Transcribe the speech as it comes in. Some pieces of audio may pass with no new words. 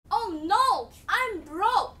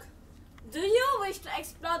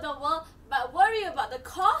explore the world but worry about the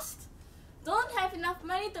cost? Don't have enough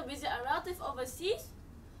money to visit a relative overseas?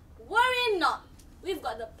 Worry not, we've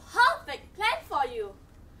got the perfect plan for you.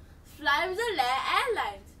 Fly with the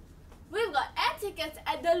Airlines. We've got air tickets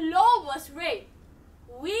at the lowest rate.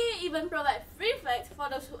 We even provide free flights for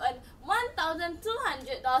those who earn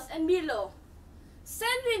 $1,200 and below.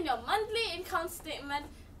 Send in your monthly income statement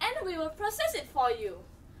and we will process it for you.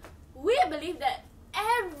 We believe that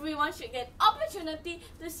everyone should get opportunity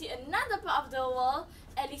to see another part of the world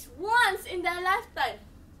at least once in their lifetime.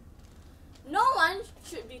 No one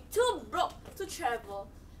should be too broke to travel.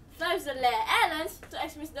 Fly with the Airlines to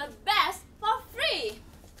experience the best for free.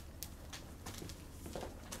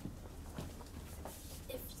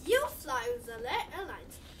 If you fly with the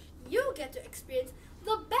Airlines, you get to experience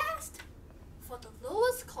the best for the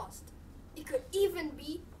lowest cost. It could even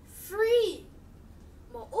be free.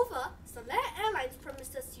 Moreover, Select Airlines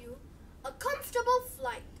promises you a comfortable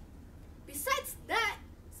flight. Besides that,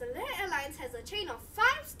 Select Airlines has a chain of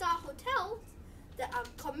 5-star hotels that are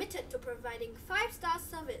committed to providing 5-star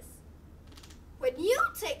service. When you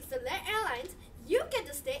take Select Airlines, you get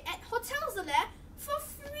to stay at Hotel Select for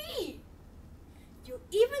free. You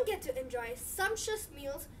even get to enjoy sumptuous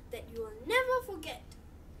meals that you will never forget.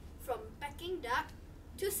 From Peking duck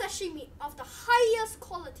to sashimi of the highest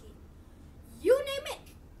quality. You name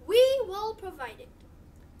it, we will provide it.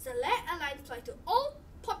 Select Airlines fly to all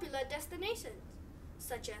popular destinations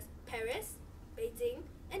such as Paris, Beijing,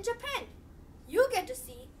 and Japan. You get to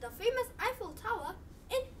see the famous Eiffel Tower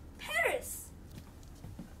in Paris.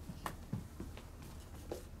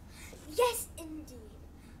 Yes, indeed.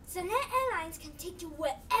 Select Airlines can take you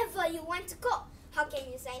wherever you want to go. How can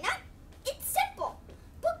you sign up? It's simple.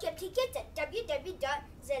 Book your tickets at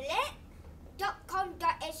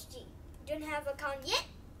www.select.com.sg. Don't have an account yet?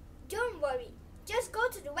 Don't worry. Just go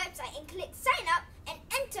to the website and click sign up and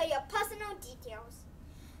enter your personal details.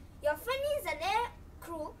 Your friendly Select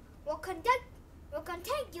crew will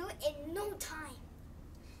contact you in no time.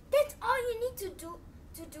 That's all you need to do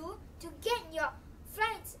to get your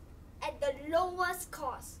flights at the lowest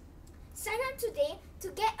cost. Sign up today to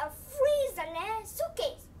get a free Select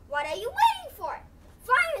suitcase. What are you waiting for?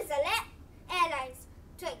 Fly with Select Airlines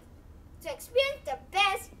to experience the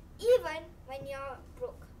best even when you're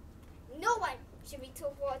broke. No one should be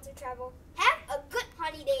too poor to travel.